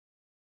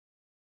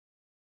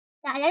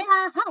Hi,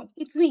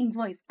 it's me,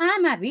 voice.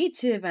 I'm a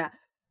VTuber.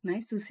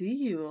 Nice to see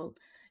you all.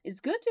 It's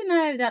good to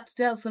know that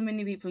there are so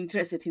many people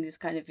interested in this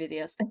kind of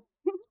videos.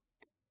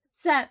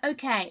 So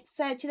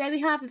today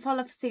we have the fall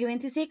of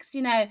 76,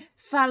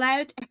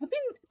 Fallout. I have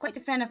been quite a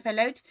fan of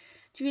Fallout,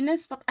 to be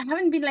honest, but I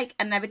haven't been like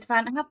an avid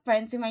fan. I have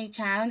friends in my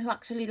town who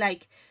actually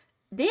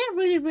they are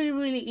really, really,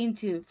 really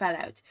into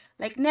Fallout.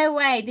 Like, no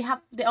way, they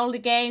have all the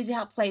games, they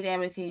have played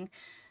everything.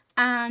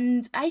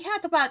 And I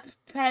heard about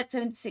Fallout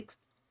 76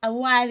 a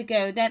while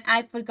ago, then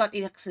I forgot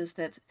it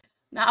existed.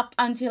 Now, up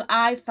until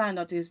I found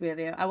out this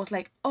video, I was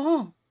like,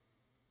 oh,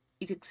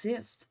 it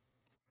exists.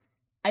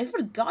 I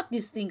forgot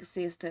this thing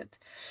existed.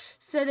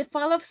 So the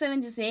fall of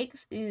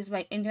 76 is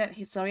by internet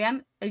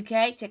historian.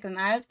 Okay, check them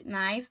out.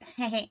 Nice.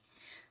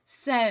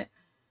 So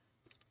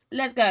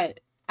let's go.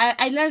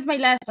 I learned my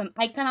lesson.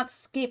 I cannot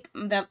skip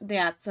the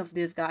ads of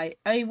this guy.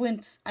 I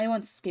won't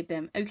skip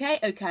them. Okay,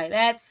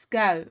 let's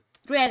go.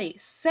 Ready,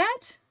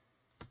 set,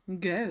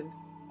 go.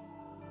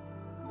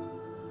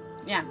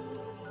 Yeah.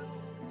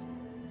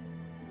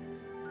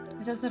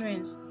 It has the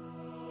range.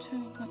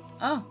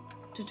 Oh,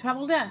 to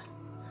travel there.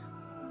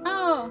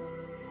 Oh.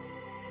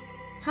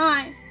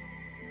 Hi.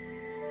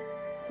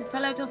 The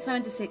Fallout till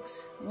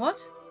 76.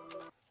 What?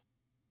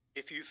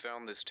 If you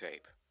found this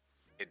tape,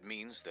 it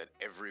means that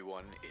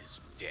everyone is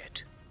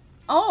dead.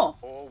 Oh.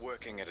 Or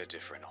working at a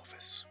different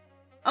office.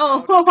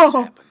 Oh. How did this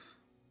happen?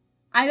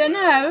 I don't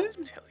know.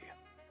 I'll tell you.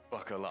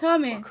 Buckle up, Tell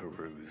me.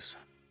 buckaroos.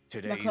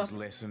 Today's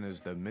lesson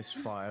is the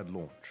misfired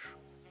launch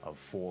of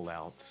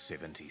Fallout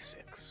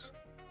 76.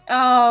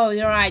 Oh,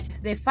 you're right.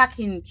 They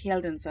fucking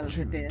killed themselves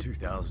with this.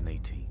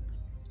 2018.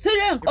 So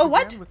long. Oh,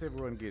 what? With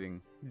everyone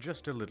getting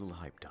just a little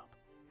hyped up.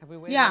 Have we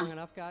waited long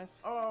enough, guys?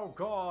 Oh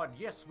God,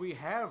 yes we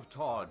have,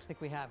 Todd. I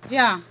think we have.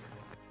 Yeah.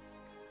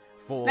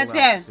 Fallout Let's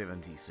go.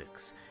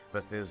 76,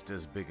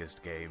 Bethesda's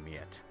biggest game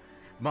yet.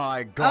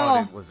 My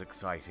God, It was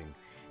exciting,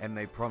 and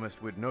they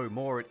promised we'd know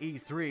more at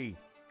E3.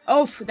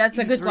 Oh, that's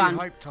a good E3 one.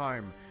 hype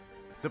time.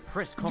 The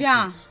press conference.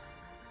 Yeah.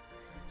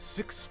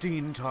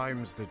 16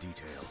 times the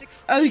detail.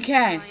 16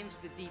 Okay. times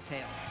the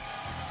detail.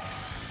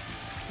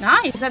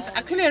 Nice. That's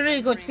actually a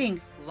really good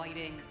thing.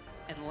 Lighting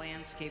and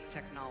landscape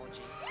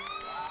technology.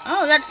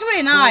 Oh, that's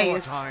really 4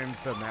 nice. times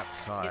the map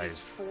It is size.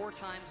 4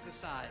 times the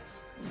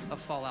size of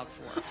Fallout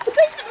 4. The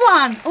biggest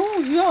one. Oh,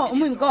 yeah. Oh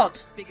my It's our God.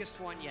 Biggest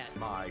one yet.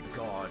 My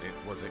God, it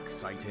was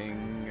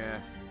exciting.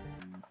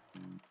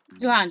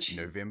 Launch.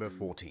 November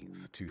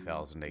 14th,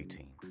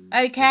 2018.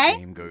 Okay. The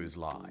game goes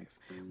live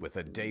with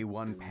a day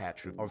one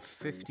patch of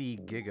 50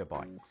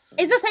 gigabytes.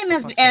 It's the same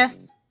as F.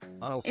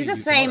 I'll see It's the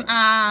you same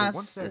tomorrow. as But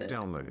once that's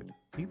downloaded,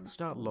 people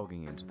start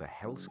logging into the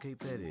hellscape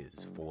that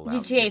is Fallout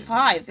GTA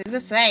 5. It's the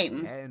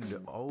same. And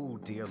oh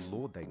dear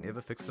lord, they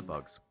never fix the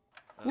bugs.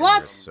 What?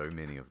 There's so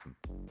many of them.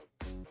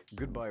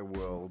 Goodbye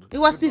world. It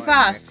was too goodbye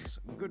fast.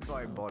 mechs,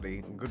 goodbye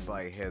body.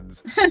 Goodbye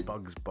heads.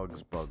 bugs.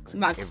 Bugs.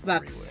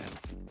 Everywhere.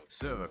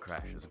 Server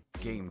crashes.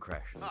 Game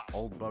crashes.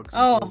 Old bugs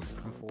Oh.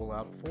 from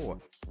Fallout 4.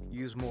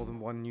 Use more than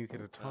one nuke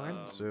at a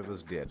time.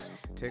 Server's dead.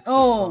 Text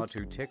Oh. is far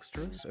too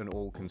texturous and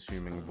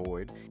all-consuming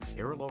void.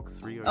 Error log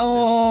 307.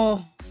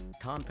 Oh.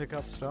 Can't pick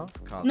up stuff.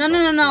 Can't No. stop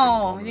saving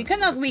You comments,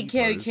 cannot be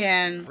typos,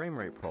 joking. Frame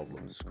rate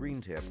problems,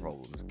 screen tear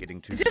problems,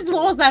 getting too. This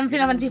was than getting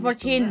Final Fantasy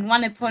 14 getting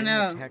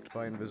 1.0. attacked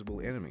by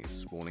invisible enemies,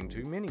 spawning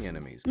too many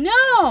enemies,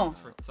 No.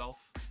 for itself.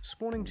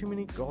 spawning too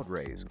many god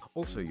rays.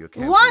 Also, your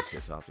camp What?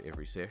 resets after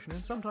every session,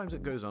 and sometimes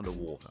it goes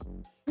underwater.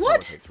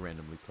 What? Holotapes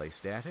randomly play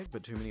static,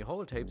 but too many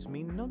holotapes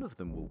mean none of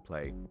them will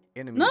play.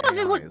 Enemy None of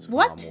AI it would- is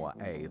what? far more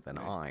A than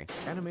I.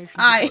 Animations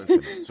I. are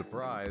open,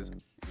 surprise,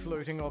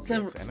 floating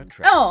objects, and a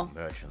trap Oh.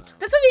 merchant.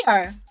 That's a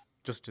VR.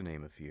 Just to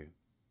name a few.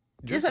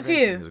 Just a Joseph Anson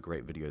few. has a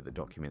great video that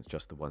documents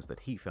just the ones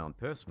that he found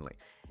personally.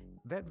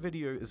 That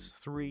video is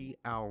 3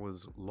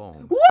 hours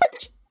long.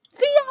 What?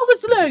 3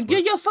 hours long.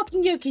 You're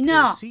fucking joking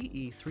now.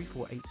 CE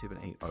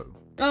 348780.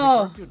 Oh.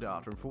 Corrupt your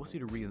data and force you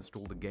to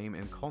reinstall the game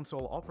and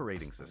console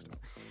operating system.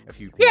 A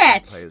few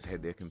Yet. players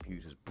had their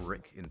computers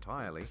brick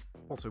entirely.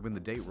 Also, when the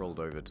date rolled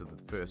over to the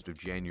 1st of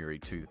January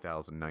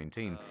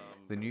 2019,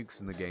 the nukes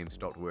in the game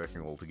stopped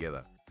working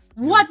altogether.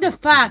 What the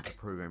fuck?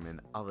 Program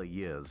in other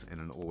years in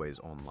an always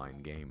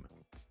online game.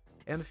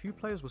 And a few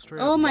players were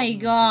straight Oh up my logging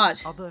into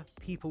God. other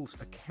people's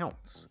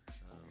accounts.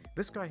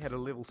 This guy had a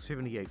level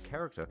 78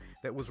 character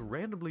that was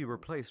randomly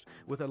replaced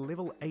with a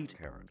level 8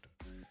 character.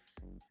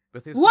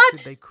 Bethesda What?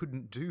 said they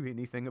couldn't do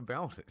anything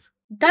about it.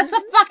 That's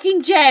a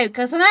fucking joke,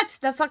 isn't it?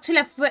 That's actually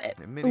a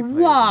And many players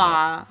are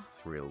wow. not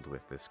thrilled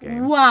with this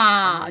game.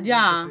 Wow. And I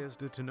Yeah. want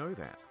Bethesda to know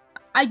that.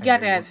 I And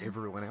get they want it.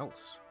 everyone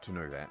else to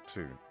know that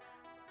too.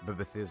 But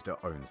Bethesda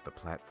owns the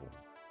platform.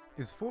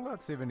 Is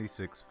Fallout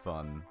 76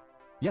 fun?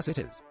 Yes, it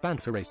is.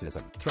 Banned for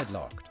racism. Thread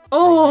locked. They have no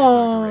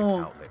Oh.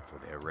 direct outlet for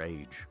their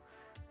rage.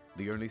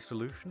 The only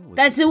solution was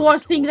That's to the put a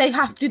worst thing torch they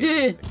have to do.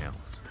 everything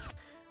else.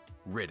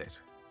 Reddit,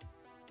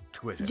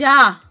 Twitter,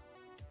 Yeah.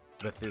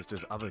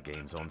 Bethesda's other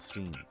games on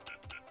Steam.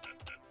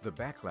 The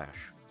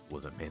backlash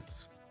was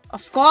immense.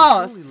 Of But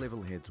surely course.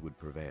 level heads would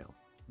prevail.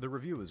 The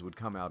reviewers would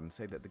come out and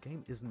say that the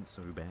game isn't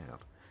so bad.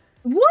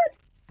 What?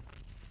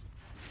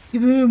 Oh dear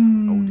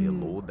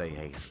Boom. lord, they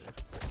hated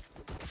it.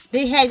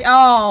 They hate.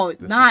 Oh,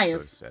 This nice.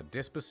 is so sad.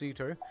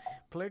 Despacito,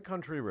 play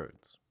Country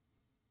Roads.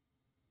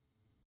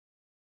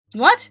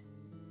 What?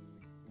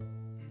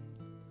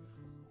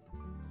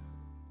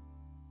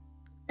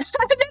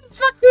 That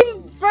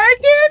fucking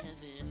Virgin?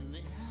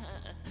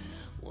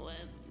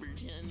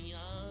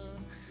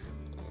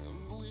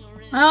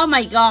 Oh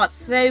my god,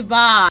 so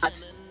bad.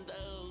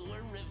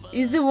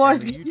 It's the And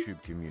worst the game.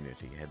 YouTube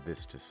community had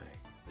this to say.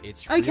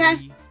 It's Okay.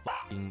 really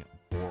fucking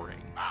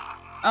boring.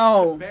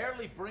 Oh.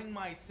 Barely bring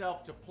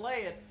myself to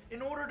play it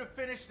in order to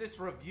finish this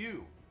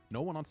review.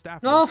 No one on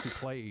staff Oh. wants to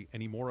play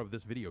any more of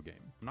this video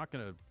game. I'm not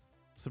going to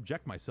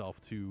subject myself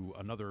to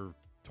another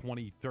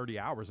 20, 30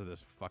 hours of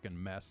this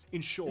fucking mess.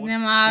 In short, No.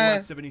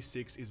 Fallout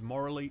 76 is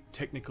morally,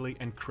 technically,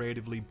 and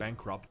creatively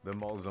bankrupt. The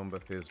mods on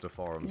Bethesda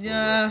forums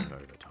Yeah. were working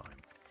overtime.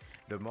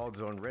 The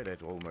mods on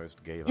Reddit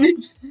almost gave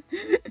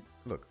up.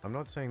 Look, I'm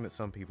not saying that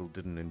some people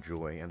didn't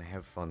enjoy and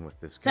have fun with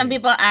this game. Some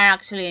people are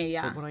actually,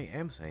 yeah. But what I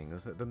am saying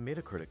is that the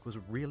Metacritic was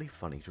really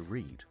funny to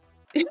read.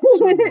 So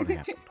what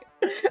happened?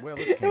 Well,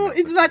 it came out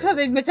It's with much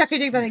harder several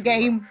Metacritic than the huge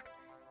game. rush.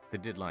 The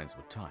deadlines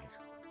were tight.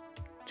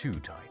 Too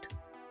tight.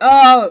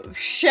 Oh,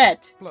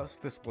 shit. Plus,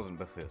 this wasn't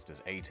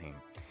Bethesda's A-team.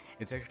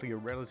 It's actually a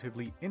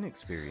relatively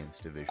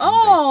inexperienced division.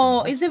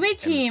 Oh, based it's the in B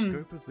Boston, team. And the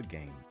scope of the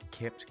game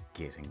kept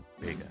getting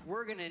bigger.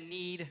 We're gonna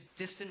need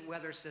distant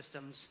weather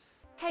systems.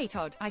 Hey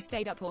Todd, I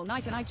stayed up all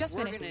night and I just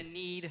We're finished. gonna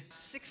need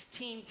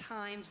 16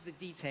 times the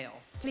detail.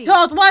 Please,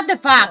 God, what the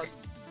fuck?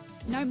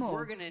 no We're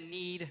more. gonna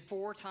need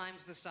 4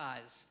 times the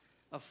size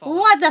of Fallout.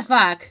 What the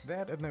fuck?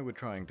 That, and they were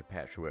trying to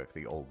patchwork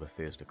the old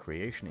Bethesda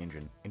creation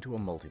engine into a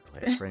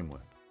multiplayer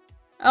framework.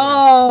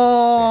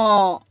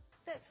 Oh.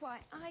 That's why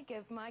I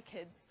give my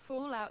kids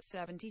Fallout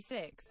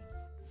 76.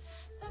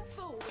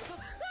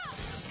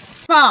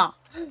 Fuck.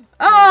 Bethesda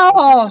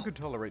Oh. could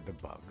tolerate the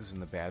bugs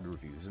and the bad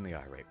reviews and the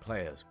irate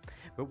players,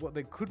 but what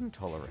they couldn't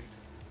tolerate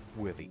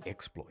were the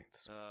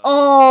exploits. Infinite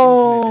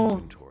Oh.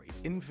 inventory,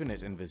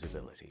 infinite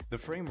invisibility. The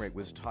frame rate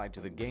was tied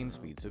to the game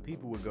speed, so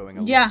people were going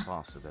a Yeah. lot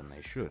faster than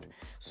they should.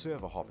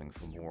 Server hopping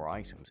for more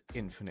items,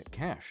 infinite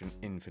cache and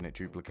infinite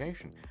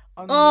duplication.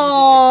 Unlimited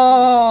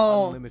Oh.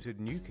 exploits, unlimited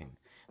nuking.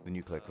 The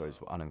nuclear codes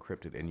were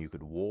unencrypted and you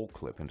could wall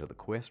clip into the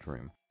quest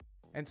room.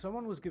 And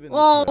someone was given the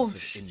Oh, curse of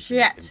infinite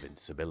shit.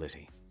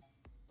 invincibility.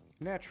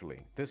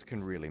 Naturally, this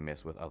can really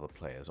mess with other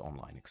players'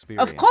 online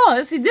experience. Of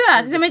course, it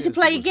does. It's a Bethesda multiplayer was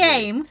ready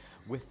game.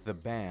 with the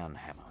ban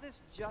hammer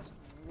This just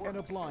and a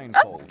works.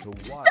 blindfold to wildly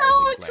it's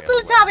play still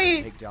around savvy.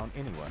 and take down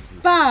anyone who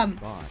Bam.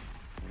 passed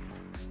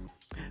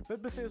by.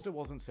 But Bethesda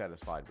wasn't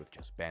satisfied with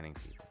just banning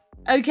people.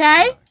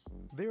 Okay.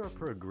 They're a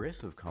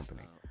progressive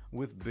company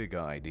with big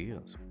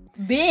ideas.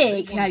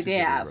 Big They wanted to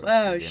get ideas. rid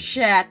of Oh, the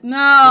shit. The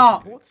No.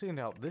 support sent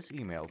out this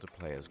email to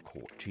players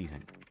caught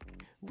cheating.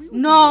 We would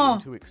No. be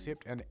willing to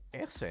accept an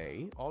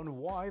essay on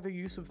why the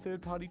use of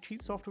third-party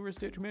cheat software is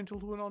detrimental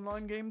to an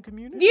online game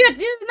community. Dude,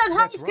 this is not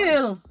high That's right.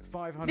 school.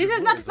 500 This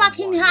is not words on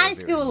fucking why you're a high very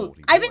school.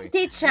 naughty I'm boy, a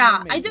teacher.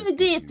 and they I made do this this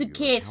give to you your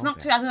kids, not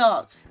account to back.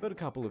 adults. But a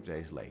couple of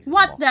days later,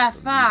 What the the mock from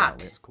news fuck?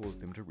 outlets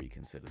caused them to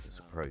reconsider this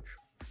approach.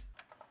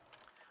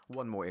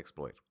 One more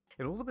exploit.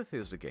 In all the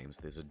Bethesda games,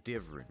 there's a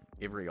dev room.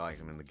 Every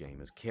item in the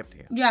game is kept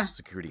here. Yeah.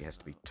 Security has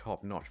to be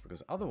top-notch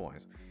because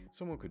otherwise,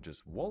 someone could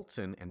just waltz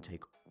in and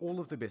take all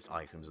of the best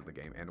items in the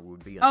game and it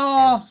would be an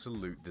Oh.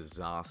 absolute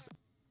disaster.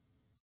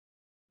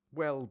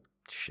 Well,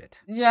 shit.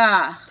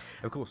 Yeah.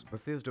 Of course,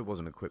 Bethesda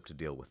wasn't equipped to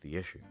deal with the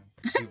issue.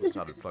 People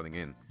started flooding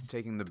in,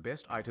 taking the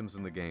best items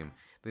in the game,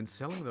 then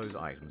selling those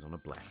items on a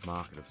black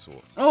market of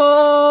sorts.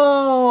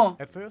 Oh.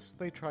 At first,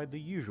 they tried the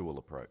usual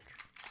approach,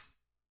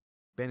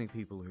 banning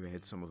people who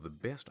had some of the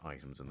best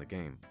items in the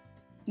game.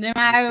 No You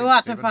matter spent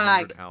what the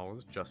 700 fuck.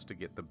 hours just to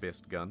get the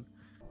best gun?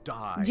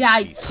 Die, Yeah,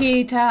 cheater.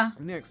 cheater.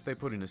 Next, they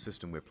put in a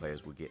system where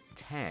players would get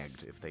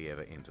tagged if they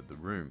ever entered the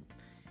room,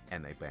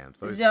 and they banned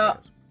those So,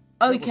 players.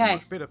 That wasn't okay.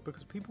 much better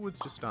because people would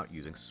just start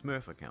using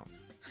Smurf accounts.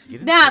 Get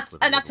in That's touch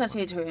with the that's level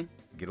actually one, true.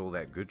 get all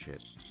that good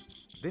shit,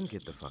 then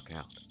get the fuck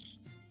out.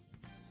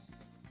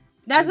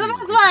 That's the Then best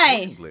use the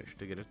way. conversion glitch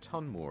to get a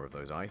ton more of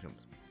those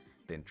items.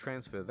 Then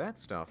transfer that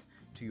stuff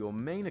to your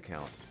main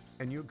account,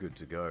 and you're good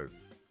to go.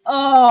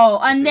 Oh,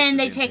 and then Bethesda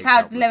they take takes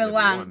out up with level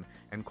 1.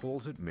 and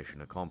calls it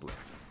mission accomplished.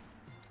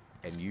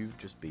 And you've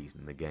just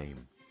beaten the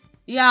game.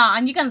 Yeah,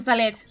 and you can sell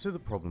it. So the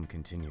problem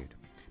continued.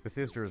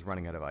 Bethesda is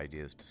running out of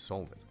ideas to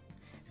solve it.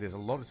 There's a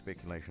lot of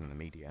speculation in the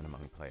media and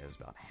among players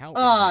about how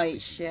Oh, exactly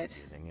shit.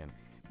 people are getting in,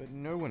 but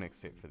no one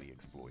except for the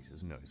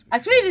exploiters knows. for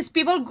Actually, sure. these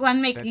people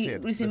can make That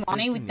said, receive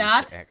money Bethesda with needs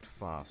that. to act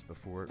fast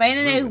before it But I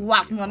don't know ruins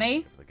what the economy money.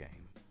 of the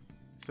game.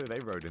 So they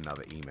wrote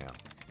another email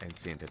and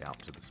sent it out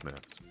to the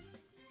Smurfs.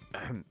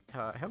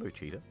 Hello,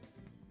 Cheetah.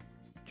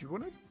 Do you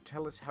want to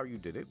tell us how you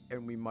did it,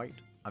 and we might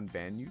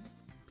unban you,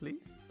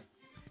 please?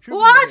 Should we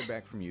What? not hear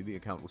back from you, the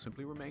account will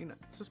simply remain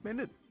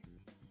suspended.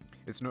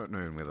 It's not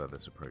known whether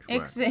this approach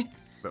works,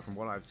 but from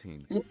what I've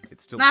seen,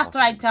 it's still That's possible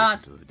right, to get Todd.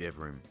 into the dev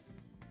room.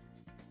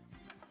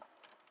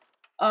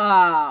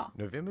 Oh.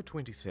 November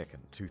 22nd,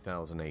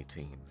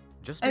 2018.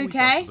 Just a week Okay.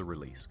 after the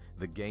release,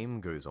 the game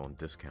goes on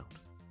discount.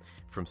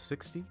 from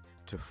 $60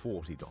 to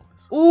 $40.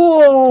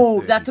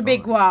 Oh, that's a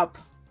big whoop.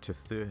 To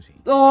 $30.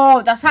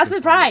 Oh, that's half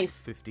the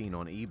price. 15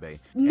 on eBay.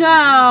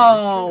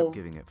 No. And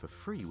giving it for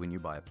free when you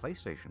buy a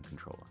PlayStation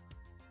controller.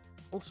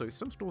 Also,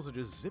 some stores are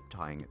just zip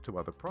tying it to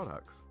other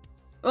products.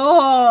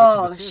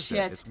 Oh, Bethesda,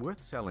 shit. It's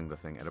worth selling the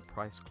thing at a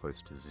price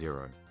close to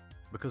zero,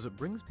 because it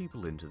brings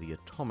people into the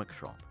atomic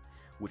shop,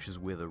 which is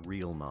where the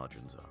real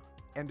margins are,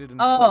 and it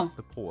inflates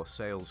the poor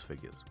sales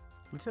figures.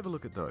 Let's have a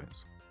look at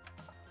those.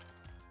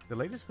 The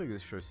latest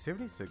figures show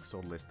 76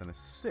 sold less than a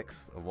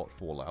sixth of what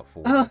Fallout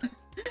 4 did.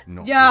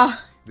 Not Yeah. good.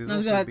 There's not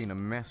also good. been a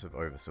massive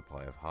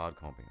oversupply of hard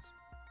copies.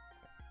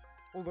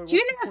 Although, what's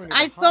Yes, the point of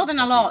I a thought hard in a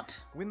copy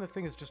lot. when the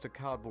thing is just a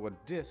cardboard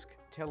disc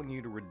telling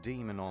you to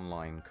redeem an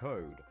online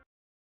code?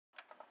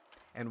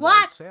 And while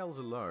What? sales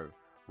are low,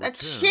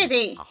 That's returns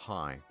shitty. are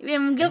high.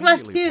 Even Guild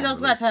Wars Immediately 2 upon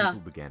does release, better. People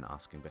began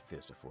asking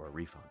Bethesda for a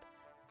refund.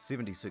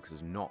 76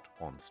 is not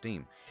on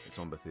Steam. It's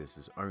on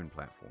Bethesda's own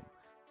platform. So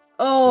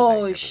they Oh,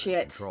 have it in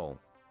shit. control.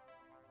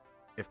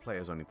 If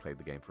players only played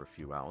the game for a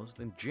few hours,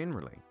 then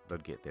generally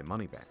they'd get their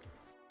money back.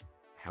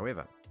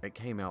 However, it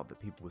came out that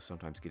people were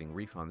sometimes getting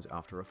refunds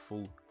after a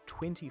full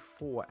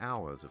 24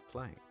 hours of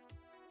play.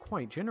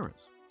 Quite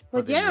generous. Quite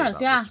But then generous,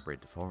 word yeah. was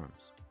spread to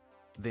forums.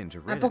 Then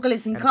to Reddit.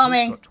 Apocalypse and a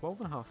incoming. post got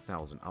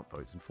 12,500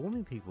 upvotes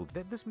informing people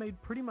that this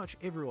made pretty much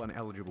everyone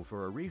eligible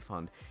for a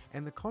refund,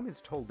 and the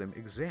comments told them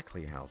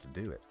exactly how to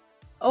do it.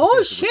 Oh, Bethesda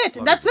was shit.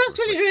 flooded That's with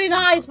actually requests really for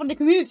nice refunds. from the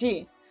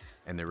community.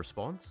 And their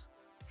response?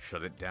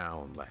 Shut it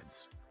down,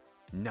 lads.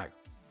 No.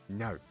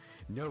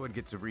 No one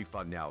gets a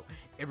refund now.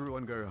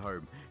 Everyone go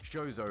home.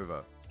 Show's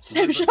over.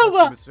 Show's Whoever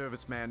over. Customer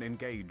serviceman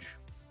engage.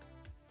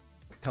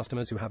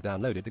 Customers who have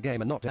downloaded the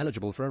game are not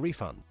eligible for a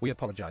refund. We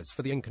apologize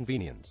for the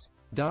inconvenience.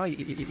 Die.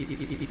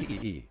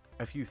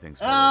 A few things.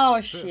 Oh, followed.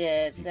 First,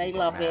 shit. people They got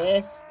love mad.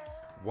 this.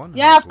 One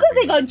Yeah, of household course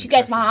they're being going to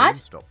get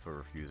confessed mad. GameStop for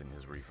refusing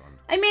his refund.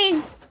 I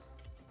mean,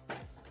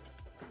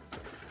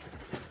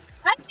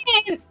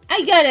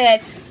 I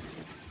get it.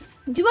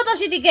 Do what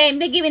a shitty game,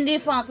 they're giving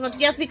refunds, but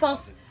just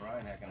because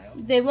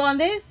they want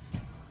this?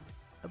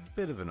 A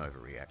bit of an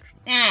overreaction,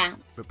 Yeah,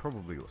 but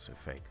probably also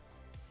fake.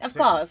 of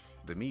Second, course.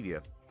 The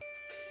media.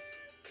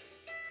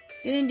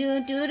 Do do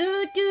do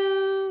do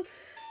do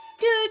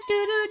do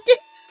do do.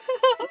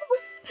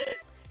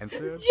 And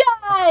third, a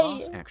Yay!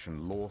 class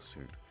action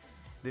lawsuit.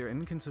 Their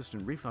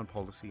inconsistent refund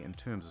policy and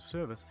terms of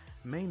service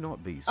may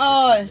not be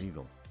strictly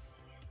legal.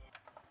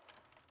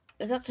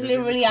 It's So actually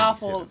then really the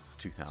awful. 27th,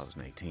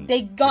 2018.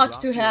 They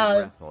got to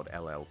hell. Rathod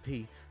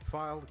LLP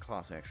filed a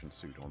class action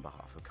suit on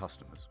behalf of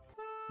customers.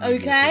 Okay.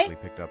 Media quickly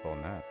picked up on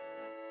that.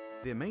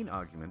 Their main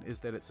argument is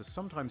that it's a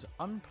sometimes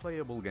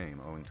unplayable game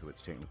owing to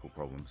its technical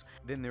problems,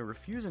 then they're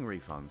refusing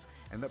refunds,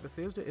 and that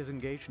Bethesda is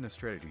engaged in a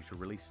strategy to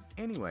release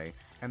it anyway,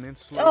 and then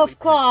slowly Of patch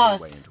their way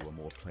course. into a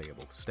more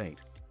playable state.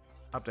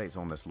 Updates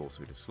on this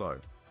lawsuit are slow,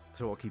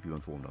 so I'll keep you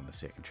informed on the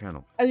second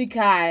channel.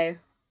 Okay.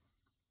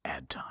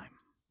 Ad time.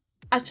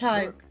 I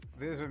try. Look,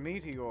 there's a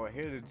meteor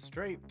headed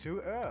straight to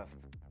Earth.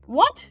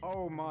 What?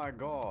 Oh my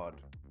god.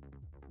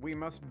 We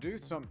must do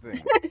something.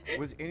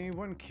 Was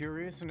anyone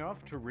curious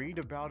enough to read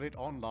about it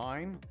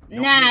online?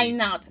 Nah, me.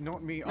 not.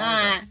 Not me Nah.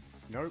 either.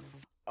 Nope.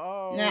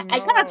 Oh, Nah, no. I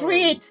cannot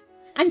read.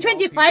 I'm Now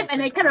 25 people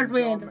and I think cannot I'm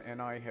read. dumb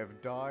and I have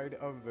died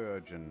a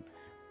virgin.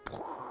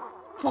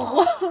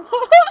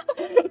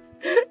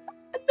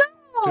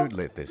 Don't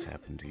let this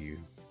happen to you.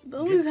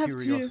 Don't Get have to.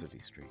 Curiosity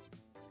Street.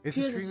 It's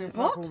a Curiosity- streaming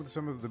what? platform with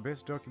some of the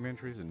best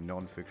documentaries and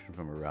non-fiction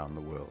from around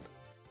the world.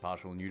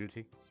 Partial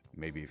nudity?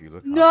 Maybe if you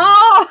look hard No!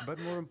 enough. But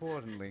more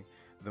importantly,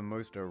 the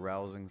most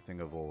arousing thing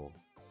of all,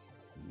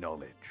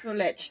 knowledge.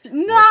 Knowledge.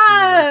 Western No!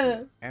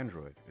 Russia,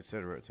 Android,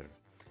 etc., etc.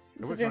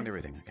 It works Etc. on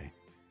everything, okay?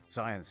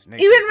 Science,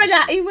 nature, Even when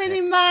history,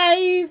 even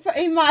tech,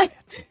 in my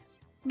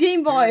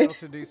Game Boy.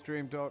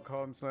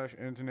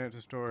 CuriosityStream.com/internet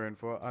historian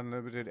for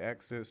unlimited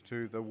access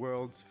to the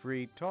world's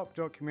free top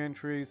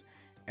documentaries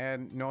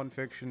and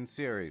non-fiction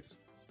series.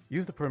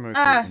 Use the promo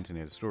code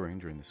Internet Historian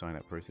during the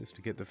sign-up process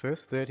to get the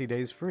first 30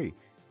 days free,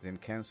 then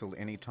cancel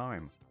any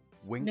time.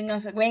 Wink.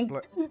 Wink.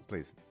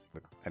 Please,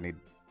 look, I need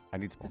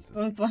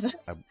sponsors. Sponsors.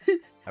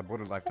 I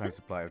bought a lifetime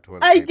supply of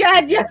toilet I paper. got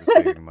thinking I you. was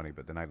saving money,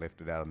 but then I left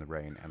it out in the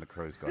rain and the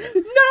crows got it.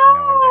 No! And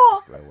now I'm back to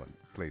square one.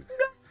 Please.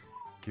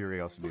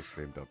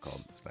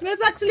 CuriosityStream.com.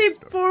 That's actually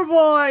poor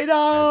boy.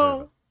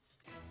 No.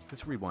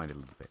 Let's rewind a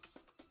little bit.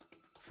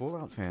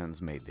 Fallout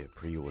fans made their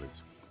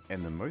pre-orders,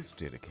 and the most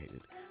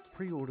dedicated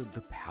pre-ordered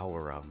the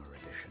Power Armor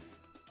Edition.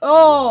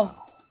 Oh,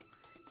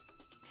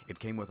 It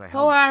came with a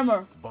power helmet,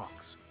 armor.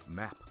 box,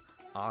 map,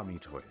 army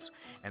toys,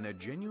 and a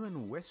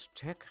genuine West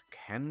Tech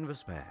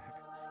canvas bag.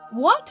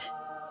 What?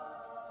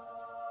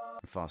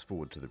 Fast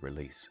forward to the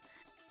release,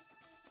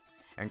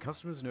 and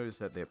customers noticed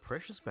that their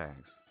precious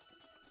bags,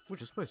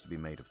 which are supposed to be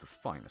made of the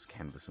finest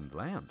canvas in the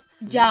land,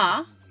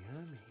 Yeah.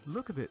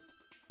 look a bit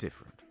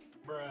different.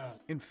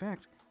 In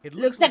fact, it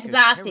Looks looks like a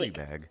plastic.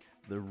 carry bag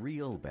the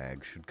real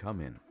bag should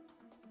come in.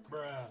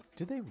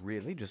 Did they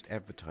really just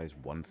advertise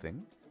one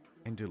thing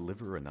and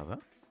deliver another?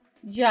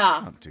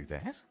 Yeah. Can't do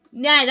that.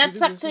 Nah, So that's there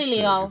was a actually surge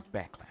illegal. of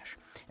backlash,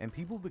 and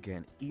people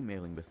began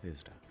emailing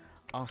Bethesda,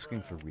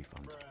 asking for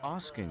refunds,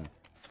 asking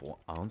for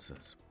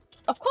answers.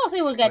 Of course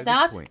they will get By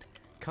that. this point,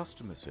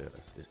 customer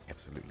service is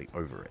absolutely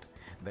over it.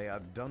 They are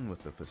done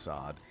with the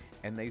facade,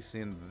 and they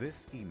send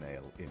this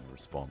email in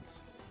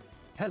response.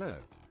 Hello.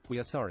 We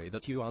are sorry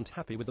that you aren't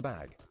happy with the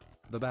bag.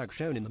 The bag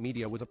shown in the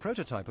media was a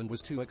prototype and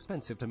was too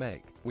expensive to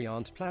make. We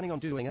aren't planning on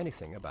doing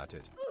anything about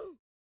it.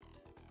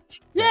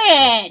 That's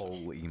Shit!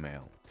 the whole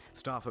email.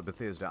 Staff at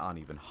Bethesda aren't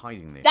even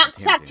hiding their That's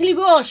contempt actually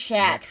anymore. bullshit.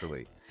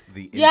 Naturally,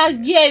 the You're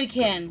internet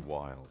joking. goes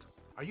wild.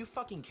 Are you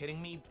fucking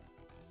kidding me?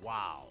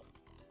 Wow.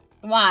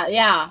 Wow,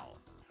 yeah.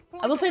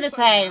 Well, I will say got the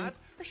so same. mad,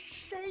 I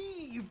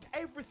shaved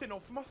everything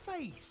off my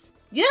face.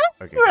 Yeah?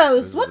 Okay,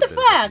 Gross, this what is the a bit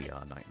of a fuck?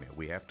 PR nightmare.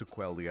 We have to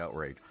quell the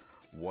outrage.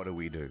 What do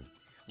we do?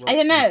 I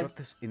don't know. We've got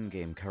this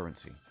in-game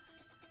currency.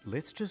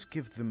 Let's just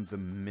give them the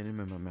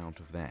minimum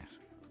amount of that.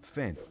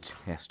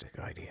 Fantastic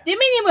idea. The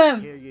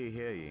minimum! Hear ye,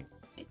 hear ye.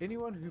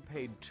 Anyone who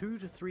paid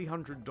 $200 to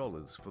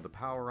 $300 for the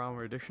Power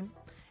Armor Edition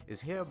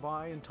is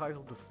hereby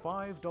entitled to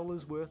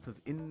 $5 worth of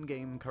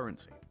in-game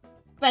currency.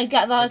 I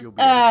got that those. you'll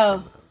be able to Oh.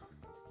 spend with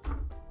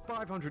us.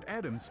 500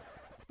 atoms?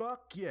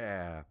 Fuck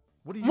yeah!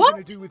 What are you What?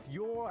 gonna do with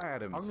your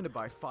atoms? I'm gonna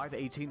buy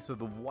 5/18ths of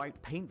the white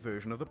paint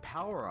version of the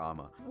Power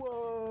Armor.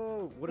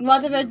 Whoa! What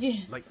about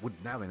you? Light wood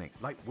laminate,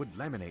 light wood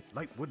laminate,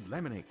 light wood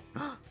laminate.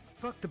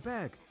 Fuck the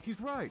bag. He's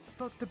right.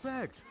 Fuck the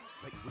bag.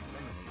 Light wood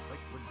laminate, light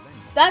wood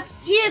laminate. That's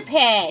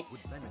stupid! Wood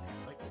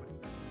laminate, light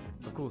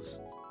wood. Of course,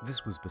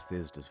 this was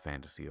Bethesda's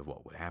fantasy of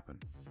what would happen.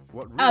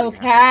 What really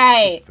Okay.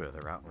 happened was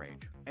further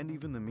outrage, and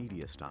even the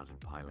media started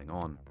piling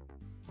on.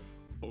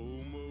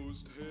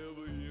 Almost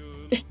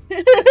heaven.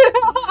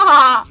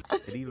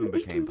 It even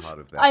became part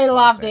of that I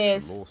love class action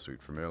this.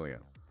 lawsuit from earlier.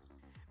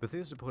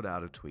 Bethesda put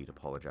out a tweet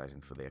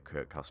apologizing for their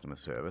curt customer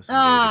service and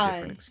gave a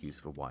different excuse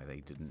for why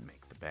they didn't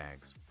make the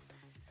bags.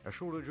 A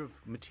shortage of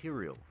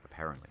material,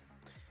 apparently.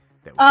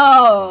 That was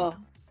Oh,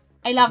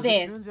 I love because it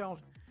this. turns out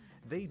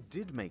they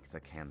did make the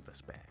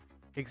canvas bag,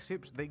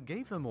 except they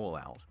gave them all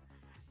out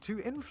to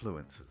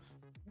influencers.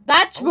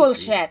 That's Oh,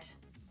 bullshit.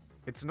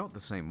 It's not the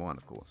same one,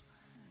 of course,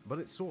 but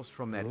it's sourced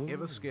from that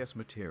ever-scarce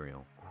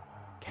material,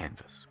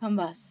 canvas.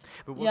 Canvas.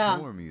 But what's Yeah.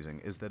 more amusing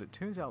is that it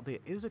turns out there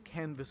is a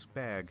canvas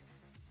bag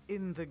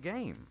in the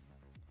game.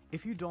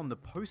 If you don the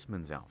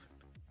postman's outfit,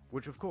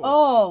 which of course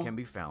Oh. can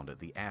be found at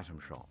the Atom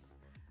Shop,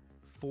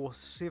 for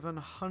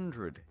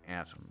 700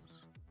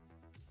 atoms.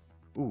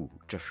 Ooh,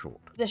 just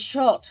short. The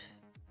shot.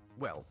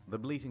 Well, the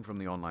bleating from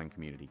the online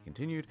community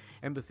continued,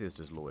 and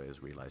Bethesda's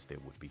lawyers realized there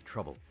would be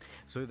trouble,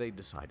 so they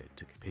decided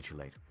to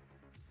capitulate.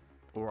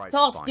 Alright,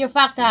 Thought fine. you're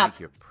fucked We'll up. make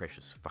your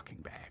precious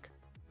fucking bag.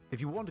 If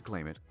you want to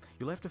claim it,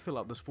 you'll have to fill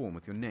out this form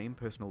with your name,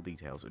 personal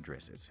details,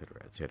 address,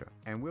 etc., etc.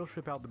 And we'll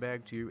ship out the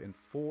bag to you in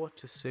 4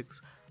 to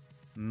 6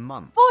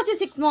 months. 4 to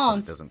 6 It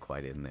months. doesn't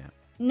quite end there.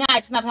 No,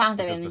 it's not Because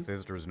happening.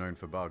 Bethesda is known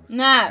for bugs.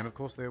 No. And of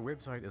course their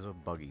website is a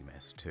buggy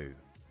mess too.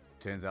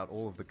 Turns out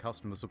all of the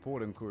customer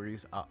support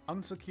inquiries are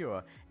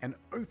unsecure and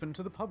open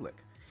to the public.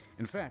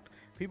 In fact,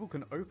 people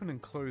can open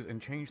and close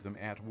and change them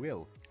at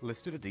will.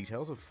 Listed are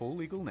details of full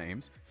legal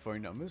names,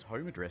 phone numbers,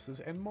 home addresses,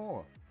 and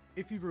more.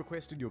 If you've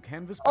requested your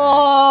canvas bag,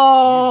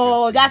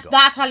 Oh, you've that's just been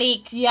got. that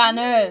leak. Yeah,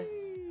 no.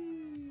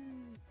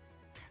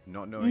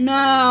 Not knowing how to No,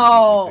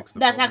 immediately fix the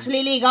that's problem, actually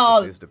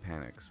illegal. Bethesda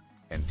panics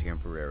and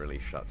temporarily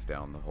shuts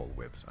down the whole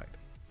website.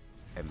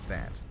 And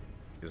that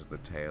is the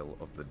tale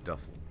of the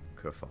Duffel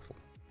kerfuffle.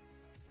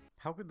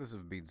 How could this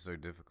have been so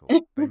difficult?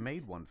 They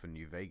made one for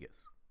New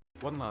Vegas.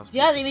 One last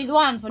Yeah, piece they of made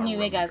one for a New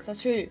rum Vegas. drink.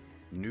 That's true.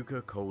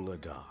 Nuka-Cola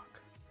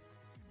Dark.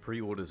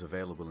 Pre-orders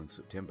available in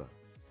September.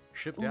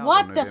 Shipped out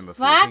What on the November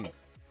fuck? 14th.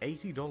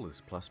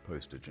 $80 plus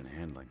postage and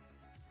handling.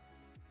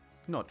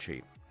 Not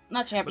cheap.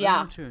 Not cheap, But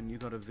yeah. in return, you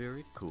got a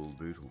very cool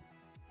boodle.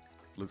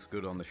 Looks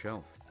good on the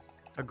shelf.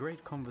 A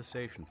great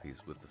conversation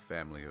piece with the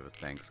family over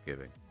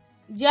Thanksgiving.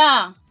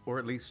 Yeah. Or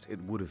at least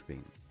it would have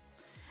been.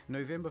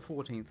 November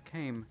 14th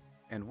came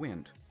and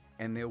went,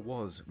 and there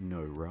was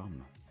no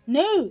rum.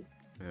 No.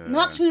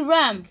 Not true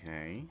rum.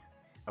 Okay.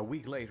 A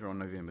week later, on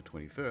November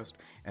 21st,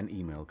 an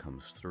email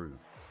comes through.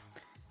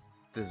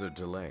 There's a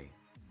delay.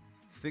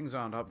 Things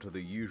aren't up to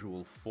the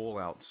usual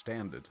Fallout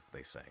standard,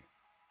 they say.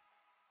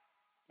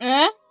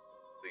 Eh?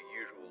 The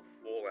usual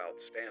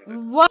Fallout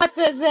standard. What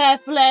is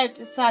the float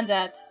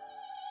standard?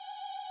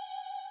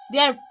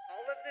 They're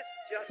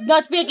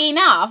not big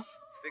enough.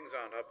 Things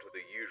aren't up to the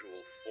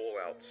usual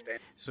Fallout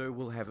standard. So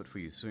we'll have it for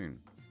you soon.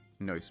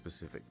 No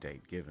specific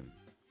date given.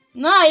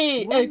 No,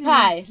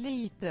 okay.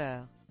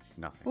 Later.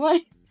 Nothing.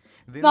 What?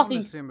 Then Nothing.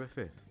 on December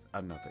 5th,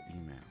 another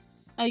email.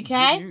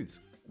 Okay. Good news.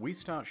 We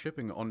start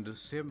shipping on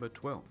December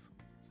 12th.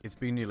 It's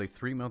been nearly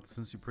 3 months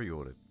since you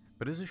pre-ordered,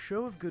 but as a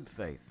show of good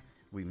faith,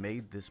 we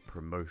made this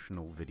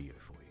promotional video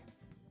for you.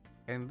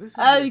 And this is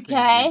where things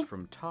Okay. went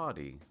from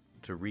tardy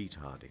to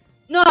retardy.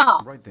 No.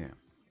 Right there.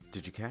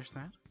 Did you catch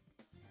that?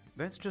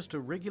 That's just a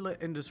regular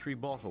industry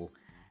bottle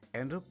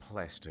and a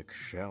plastic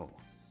shell.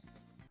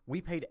 We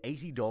paid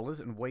 $80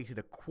 and waited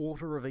a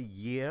quarter of a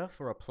year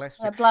for a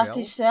plastic shell. A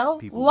plastic shell?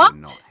 People What? were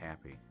not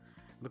happy.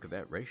 Look at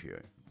that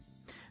ratio.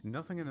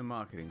 Nothing in the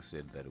marketing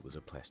said that it was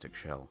a plastic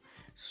shell.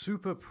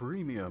 Super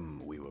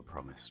premium, we were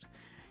promised.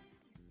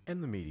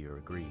 And the media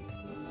agreed.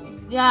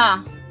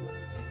 Yeah.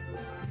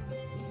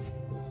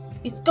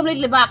 It's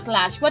completely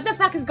backlash. What the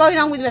fuck is going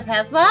on with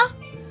Bethesda?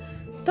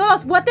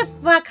 Thought, what the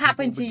fuck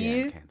happened to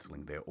you?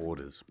 Cancelling their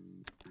orders.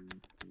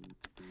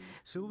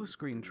 Silver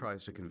Screen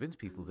tries to convince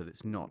people that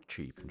it's not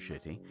cheap and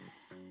shitty.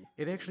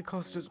 It actually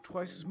costs us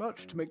twice as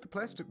much to make the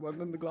plastic one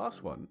than the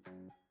glass one.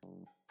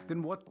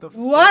 Then what the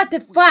What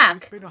the fuck? We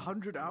spent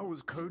 100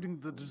 hours coding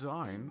the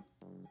design.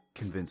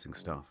 Convincing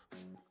stuff.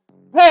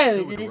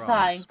 Who the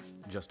design? Arrives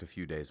just a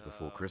few days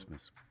before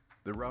Christmas.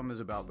 The rum is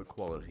about the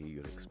quality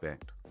you'd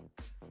expect.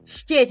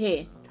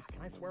 Shitty.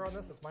 Can I swear on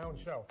this? It's my own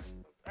show.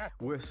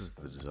 Worse is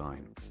the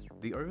design.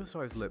 The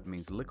oversized lip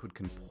means liquid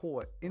can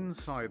pour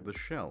inside the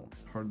shell.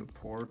 Hard to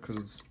pour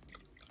because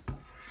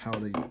how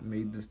they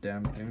made this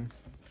damn thing.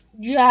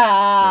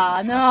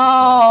 Yeah,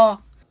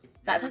 no.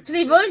 That's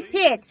actually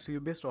bullshit. So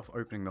you're best off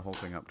opening the whole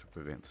thing up to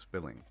prevent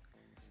spilling.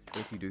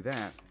 If you do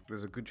that,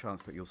 there's a good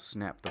chance that you'll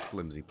snap the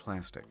flimsy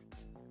plastic.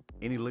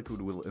 Any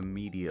liquid will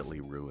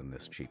immediately ruin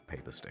this cheap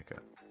paper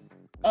sticker.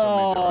 Some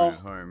made their own at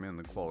home and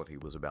the quality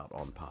was about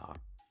on par.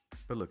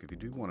 But look, if you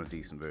do want a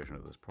decent version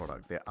of this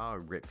product, there are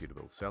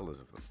reputable sellers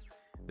of them.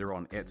 They're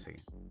on Etsy.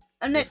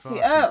 On They're Etsy,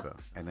 far cheaper,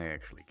 and they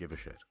actually give a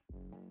shit.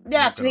 They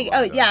actually,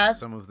 yeah.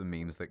 Some of the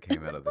memes that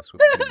came out of this were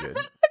pretty good.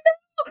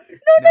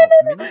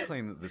 No. Many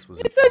claim that this was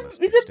it's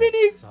a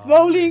mini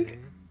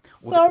rolling.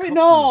 Sorry,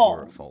 no.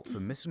 Were at fault for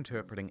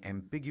misinterpreting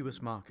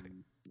ambiguous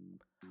marketing.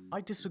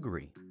 I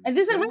disagree. And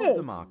this is All real. of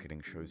the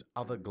marketing shows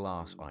other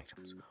glass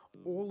items.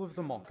 All of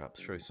the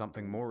mock-ups show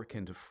something more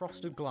akin to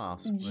frosted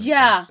glass than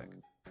plastic.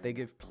 They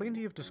give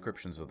plenty of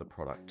descriptions of the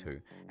product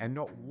too, and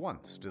not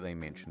once do they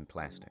mention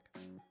plastic.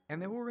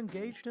 And they were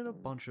engaged in a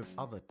bunch of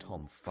other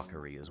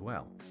tomfuckery as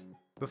well.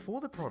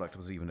 Before the product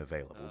was even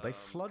available, they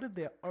flooded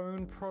their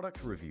own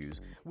product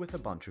reviews with a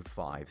bunch of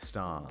 5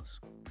 stars.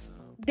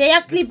 They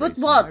actually put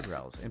what?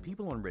 Eyebrows, and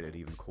people on Reddit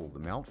even called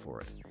them out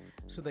for it,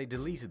 so they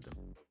deleted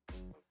them.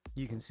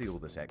 You can see all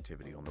this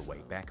activity on the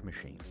Wayback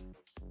Machine.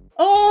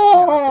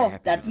 Oh,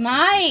 that's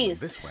nice.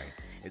 This way,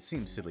 it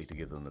seems silly to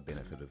give them the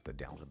benefit of the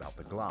doubt about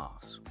the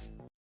glass.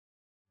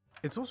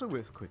 It's also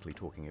worth quickly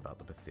talking about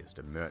the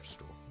Bethesda merch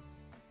store.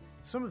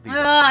 Some of these.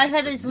 I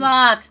heard it's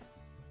smart.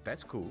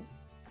 That's cool.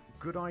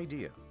 Good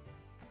idea.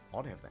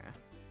 I'd have that.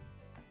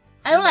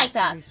 I don't like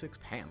that. 76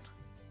 pant.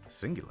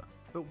 Singular.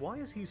 But why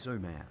is he so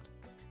mad?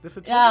 The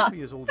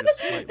photography is all just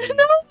slightly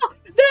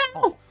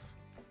off.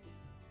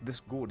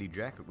 This gaudy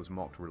jacket was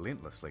mocked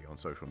relentlessly on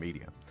social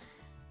media.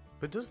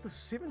 But does the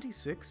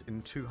 $76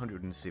 and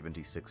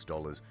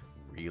 $276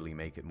 really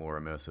make it more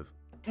immersive?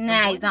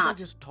 Nah, it's not.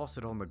 Just toss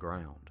it on the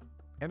ground.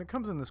 And it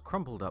comes in this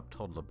crumpled up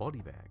toddler body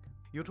bag.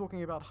 You're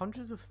talking about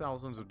hundreds of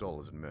thousands of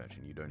dollars in merch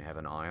and you don't have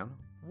an iron?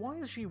 Why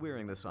is she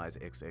wearing the size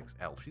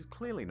XXL? She's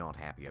clearly not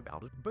happy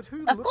about it. But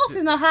who of course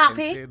he's not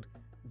happy. And said,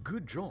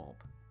 good job.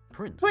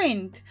 Print.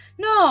 Print.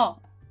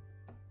 No.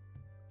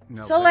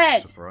 Now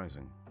Select. That's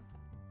surprising.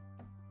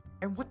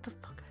 And what the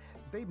fuck?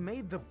 They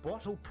made the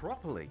bottle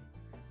properly.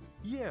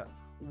 Yeah,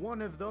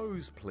 one of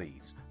those,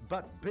 please.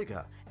 But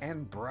bigger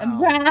and brown. And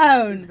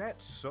brown. Is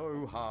that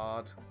so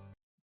hard?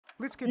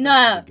 Let's get No,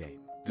 back to the game.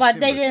 but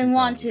they December didn't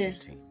want to.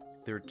 2018.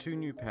 There are 2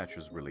 new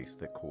patches released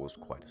that caused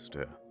quite a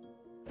stir.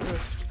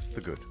 First,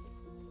 the good.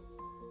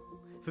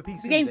 For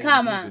PC, Game they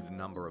Karma. included a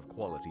number of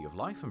quality of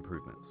life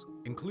improvements,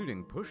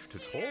 including push to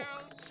talk.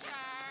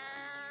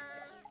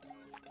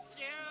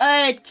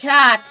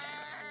 Chat.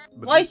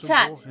 But Voice also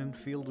chat. brought in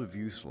field of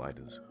view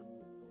sliders.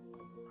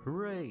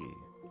 Hooray!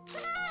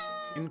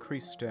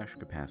 Increased stash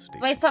capacity.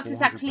 Voice chat is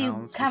 400 actually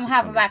pounds to can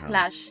have a 600 pounds,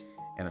 backlash.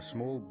 and a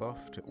small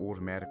buff to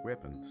automatic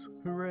weapons.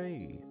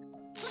 Hooray!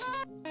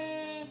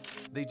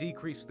 They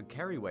decreased the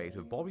carry weight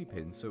of bobby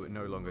pins so it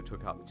no longer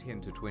took up 10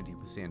 to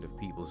 20% of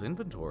people's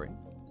inventory.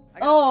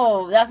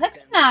 Oh, that's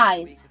actually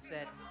nice.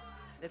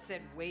 That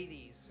said, weigh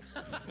these.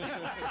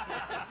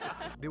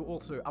 There were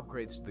also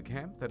upgrades to the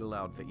camp that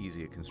allowed for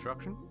easier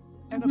construction,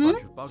 and a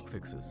bunch of bug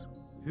fixes.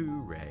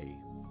 Hooray!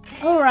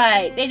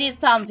 Alright, they did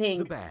something.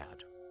 The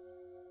bad.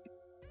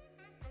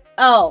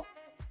 Oh.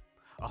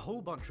 A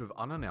whole bunch of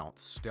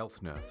unannounced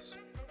stealth nerfs.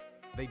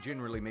 They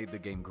generally made the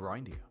game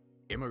grindier.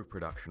 Ammo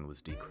production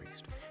was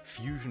decreased.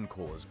 Fusion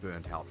cores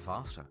burnt out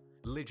faster.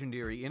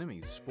 Legendary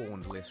enemies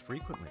spawned less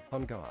frequently.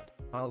 On guard,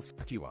 I'll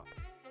fuck you up.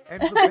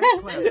 And the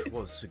backlash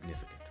was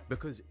significant,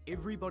 because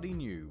everybody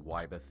knew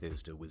why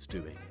Bethesda was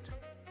doing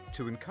it.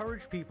 To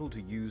encourage people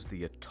to use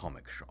the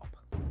Atomic Shop.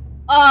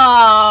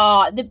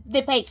 Oh,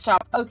 the paid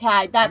shop.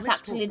 Okay, that's Let's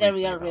actually talk the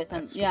briefly real about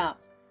reason. that store. Yeah.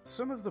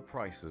 Some of the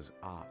prices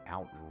are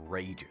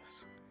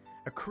outrageous.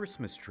 A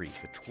Christmas tree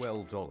for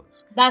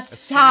 $12.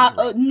 That's how.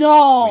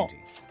 No! $20.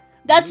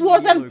 That's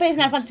worse than Yellow Final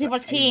paint Fantasy for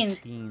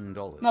XIV.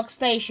 $18. Mock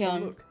Station.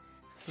 And look,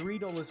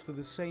 $3 for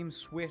the same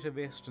sweater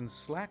vest and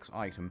slacks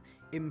item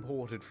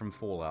imported from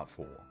Fallout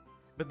 4.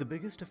 But the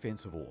biggest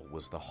offense of all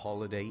was the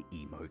holiday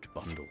emote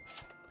bundle.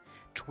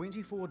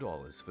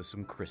 $24 for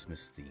some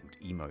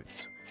Christmas-themed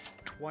emotes.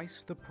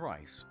 Twice the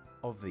price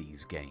of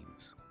these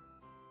games.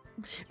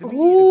 The media agreed that these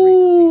were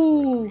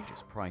Ooh.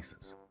 egregious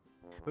prices.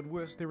 But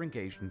worse, they're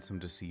engaged in some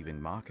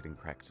deceiving marketing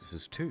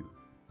practices too.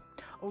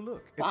 Oh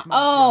look, it's marked down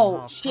Oh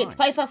half shit,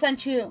 price. 5%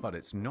 too. But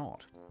it's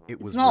not.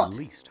 It was not.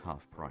 released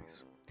half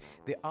price.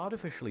 They're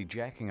artificially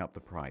jacking up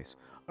the price,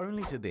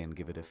 only to then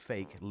give it a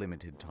fake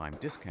limited time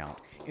discount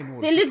in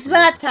order It to looks create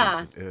a sense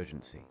better. of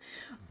urgency.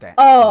 That's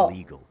Oh,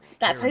 illegal.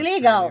 that's Here in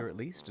illegal. Australia, at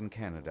least in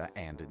Canada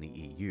and in the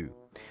EU.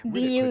 The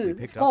Reddit EU, quickly of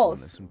picked up on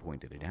course. this and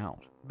pointed it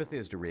out.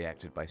 Bethesda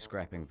reacted by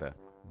scrapping the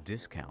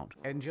discount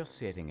and just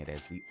setting it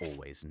as the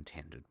always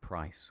intended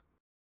price.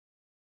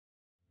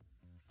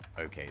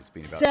 Okay, it's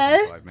been about So?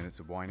 25 minutes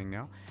of whining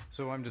now,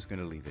 so I'm just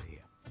going to leave it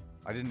here.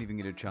 I didn't even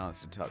get a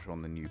chance to touch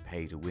on the new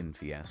pay-to-win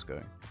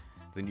fiasco.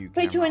 The new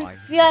Pay-to-win camera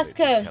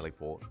fiasco.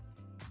 teleport,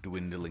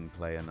 dwindling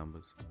player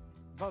numbers.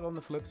 But on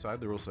the flip side,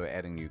 they're also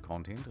adding new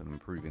content and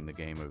improving the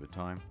game over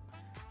time.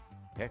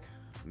 Heck,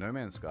 No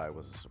Man's Sky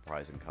was a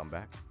surprising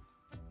comeback.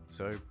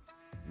 So,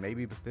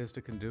 maybe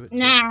Bethesda can do it too.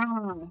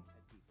 No.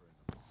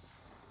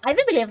 I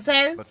don't believe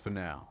so. But for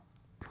now,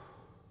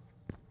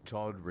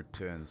 Todd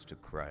returns to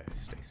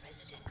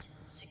cryostasis.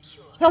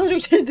 Todd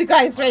returns to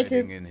cryostasis.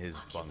 Hiding in his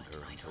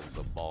bunker until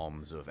the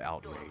bombs of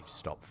outrage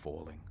stop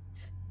falling.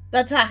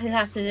 That's how he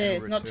has to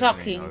do, And not returning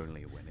talking.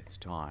 only when it's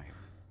time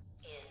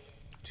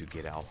to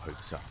get our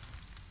hopes up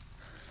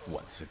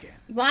once again.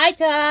 Right,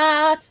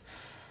 Todd.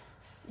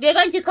 You're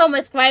going to come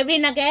with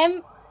Scribbling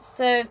again,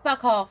 so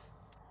fuck off.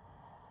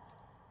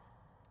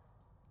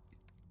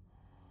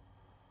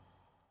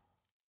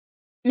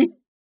 To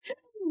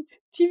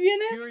be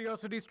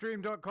honest?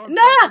 CuriosityStream.com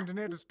No!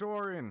 Internet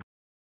Historian.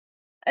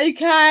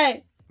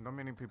 Okay. Not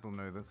many people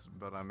know this,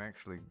 but I'm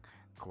actually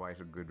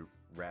quite a good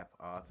rap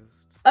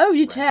artist. Oh,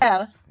 you Rappist,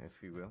 tell. if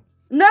you will.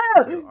 No!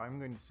 So I'm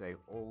going to say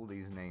all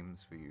these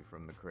names for you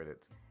from the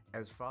credits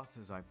as fast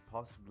as I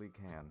possibly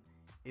can,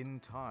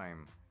 in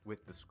time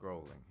with the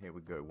scrolling. Here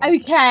we go.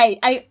 Okay,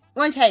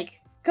 one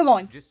take. Come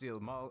on. Just deal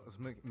Miles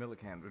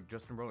Millican,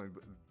 Justin Rowland,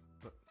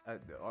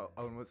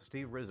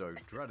 Steve Rizzo,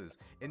 Drudders,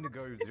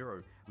 Indigo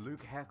Zero,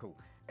 Luke Hackle,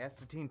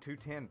 Astatine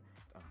 210,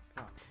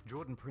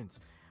 Jordan Prince,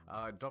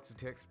 Dr.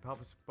 Tex,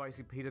 Papa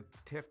Spicy Peter,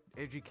 Teft,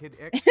 Edgy Kid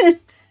X,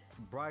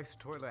 Bryce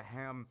Toiler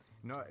Ham,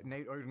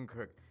 Nate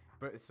Odenkirk,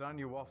 but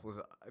Sonya Waffles,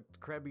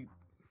 Krabby.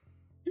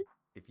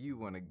 If you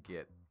want to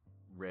get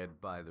read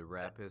by the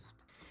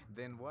rapist,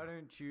 then why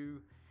don't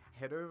you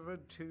head over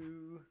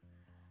to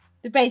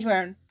The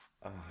Patreon.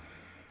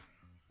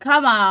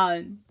 Come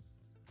on.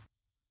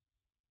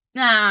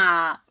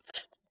 Nah.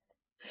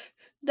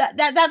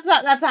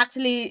 That's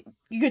actually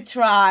a good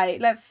try.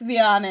 Let's be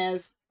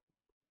honest.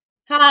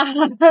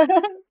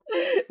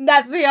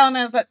 Let's be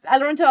honest. But I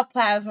learned to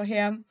applause for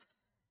him.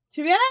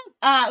 To be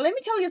honest, let me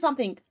tell you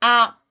something.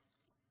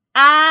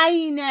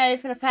 I know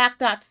for a fact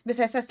that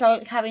Bethesda is still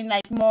having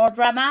like more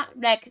drama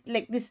like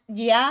this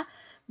year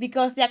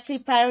because they actually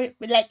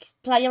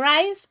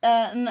plagiarize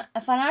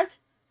a fan art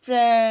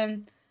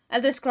from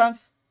Elder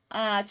Scrolls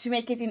to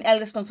make it in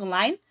Elder Scrolls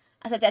Online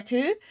as a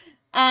tattoo,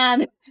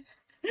 and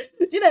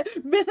you know,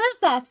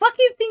 Bethesda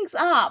fucking things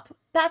up.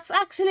 That's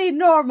actually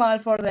normal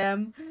for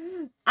them.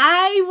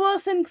 I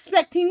wasn't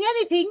expecting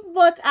anything,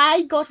 but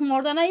I got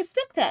more than I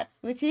expected,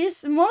 which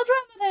is more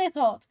drama than I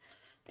thought.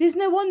 This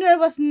no wonder I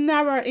was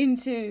never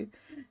into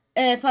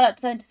Fallout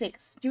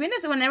 76. To be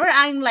honest, whenever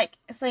I'm like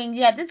saying,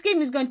 yeah, this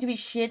game is going to be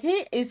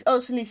shitty, it's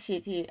actually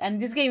shitty.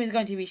 And this game is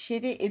going to be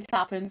shitty, it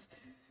happens.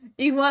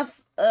 It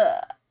was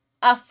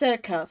a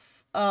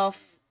circus of,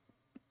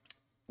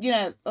 you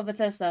know, of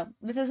Bethesda.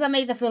 Bethesda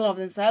made a fool of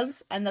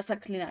themselves, and that's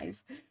actually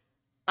nice.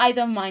 I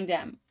don't mind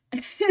them.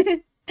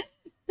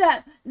 So,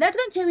 that's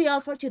going to be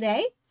all for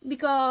today,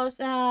 because,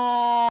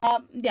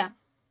 yeah.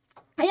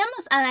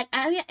 I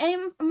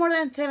am more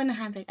than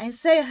 700. I'm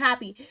so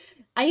happy.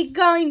 I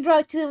going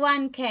road to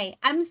 1K.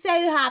 I'm so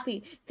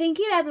happy. Thank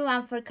you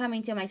everyone for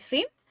coming to my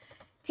stream.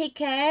 Take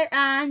care,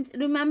 and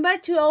remember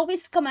to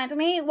always comment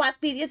me what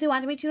videos you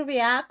want me to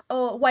react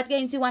or what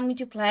games you want me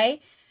to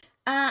play.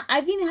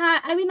 I've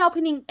been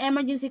opening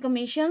emergency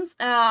commissions.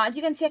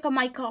 You can check on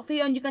my Ko-fi,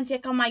 and you can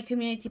check on my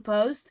community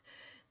post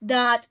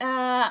that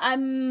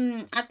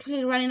I'm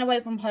actually running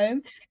away from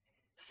home.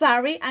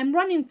 Sorry, I'm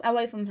running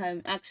away from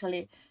home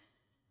actually.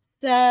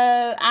 So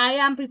I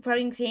am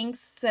preparing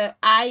things so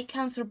I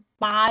can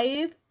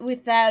survive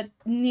without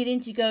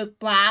needing to go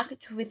back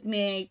with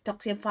my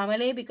toxic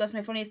family, because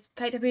my family is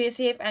quite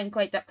abusive and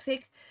quite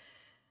toxic,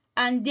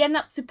 and they're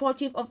not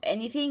supportive of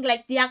anything.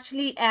 Like, they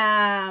actually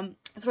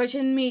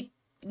threaten me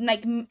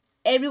like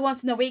every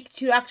once in a week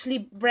to actually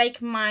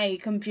break my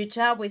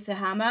computer with a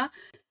hammer.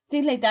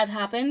 Things like that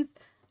happens,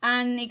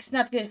 and it's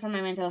not good for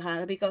my mental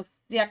health because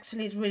they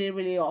actually is really,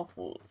 really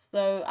awful.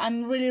 So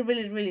I'm really,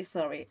 really, really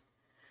sorry.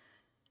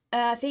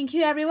 Thank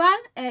you everyone.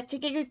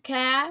 Take a good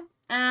care,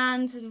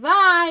 and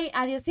bye.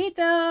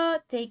 Adiosito.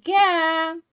 Take care.